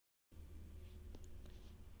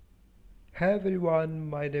Hey everyone,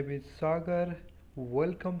 my name is Sagar.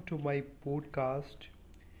 Welcome to my podcast.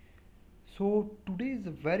 So, today is a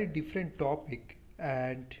very different topic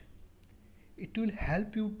and it will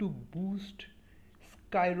help you to boost,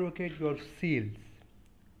 skyrocket your sales.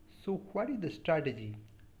 So, what is the strategy?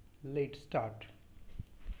 Let's start.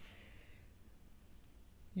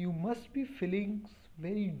 You must be feeling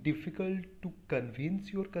very difficult to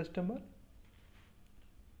convince your customer,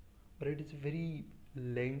 or it is very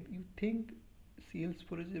lengthy. You think sales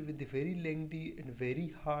process is very lengthy and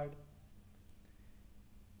very hard.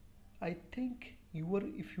 I think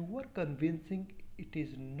if you are convincing it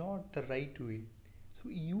is not the right way, so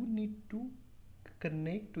you need to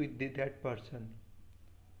connect with that person.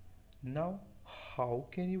 Now, how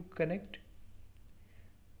can you connect?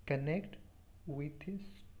 Connect with his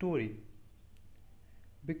story,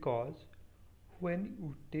 because when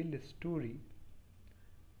you tell a story,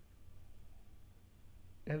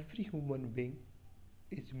 every human being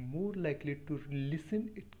is more likely to listen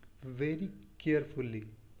it very carefully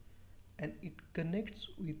and it connects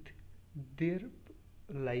with their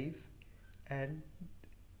life, and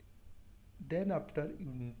then after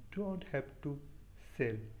you don't have to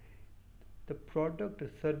sell the product or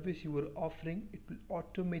service you are offering, it will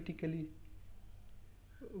automatically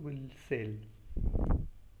will sell.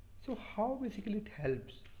 So how basically it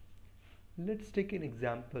helps? Let's take an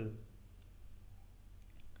example.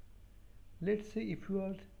 Let's say if you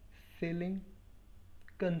are selling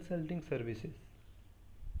consulting services,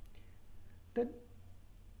 then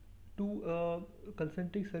to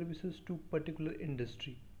consulting services to particular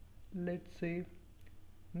industry, let's say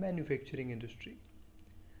manufacturing industry,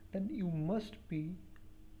 then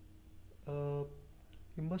uh,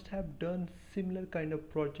 you must have done similar kind of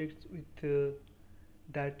projects with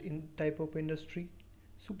that in type of industry.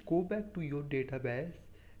 So go back to your database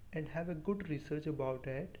and have a good research about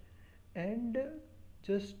it, and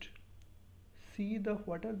just see the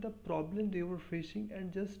what are the problems they were facing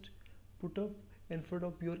and just put up in front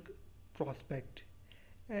of your prospect,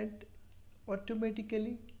 and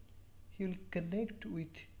automatically he'll connect with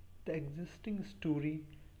the existing story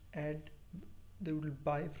and they will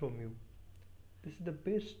buy from you. This is the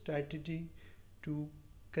best strategy to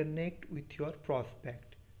connect with your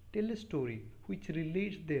prospect. Tell a story which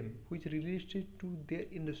relates it to their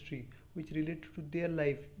industry, which relates to their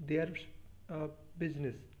life, their uh,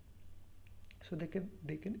 business, so they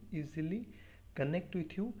can easily connect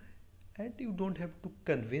with you, and you don't have to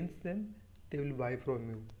convince them. They will buy from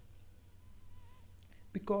you,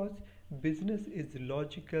 because business is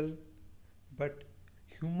logical, but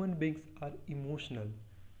human beings are emotional.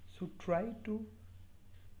 So try to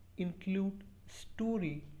include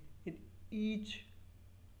story in each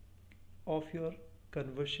of your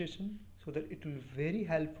conversation, so that it will be very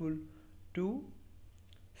helpful to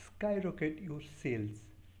skyrocket your sales.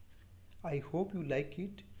 I hope you like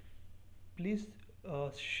it. Please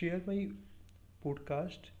share my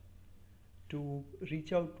podcast to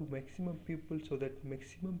reach out to maximum people, so that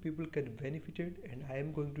maximum people can benefit it, and I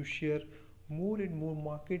am going to share more and more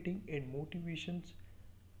marketing and motivations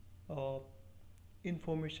uh,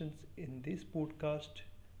 informations in this podcast.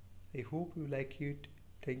 I hope you like it.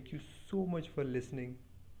 Thank you so much for listening.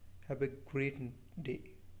 Have a great day.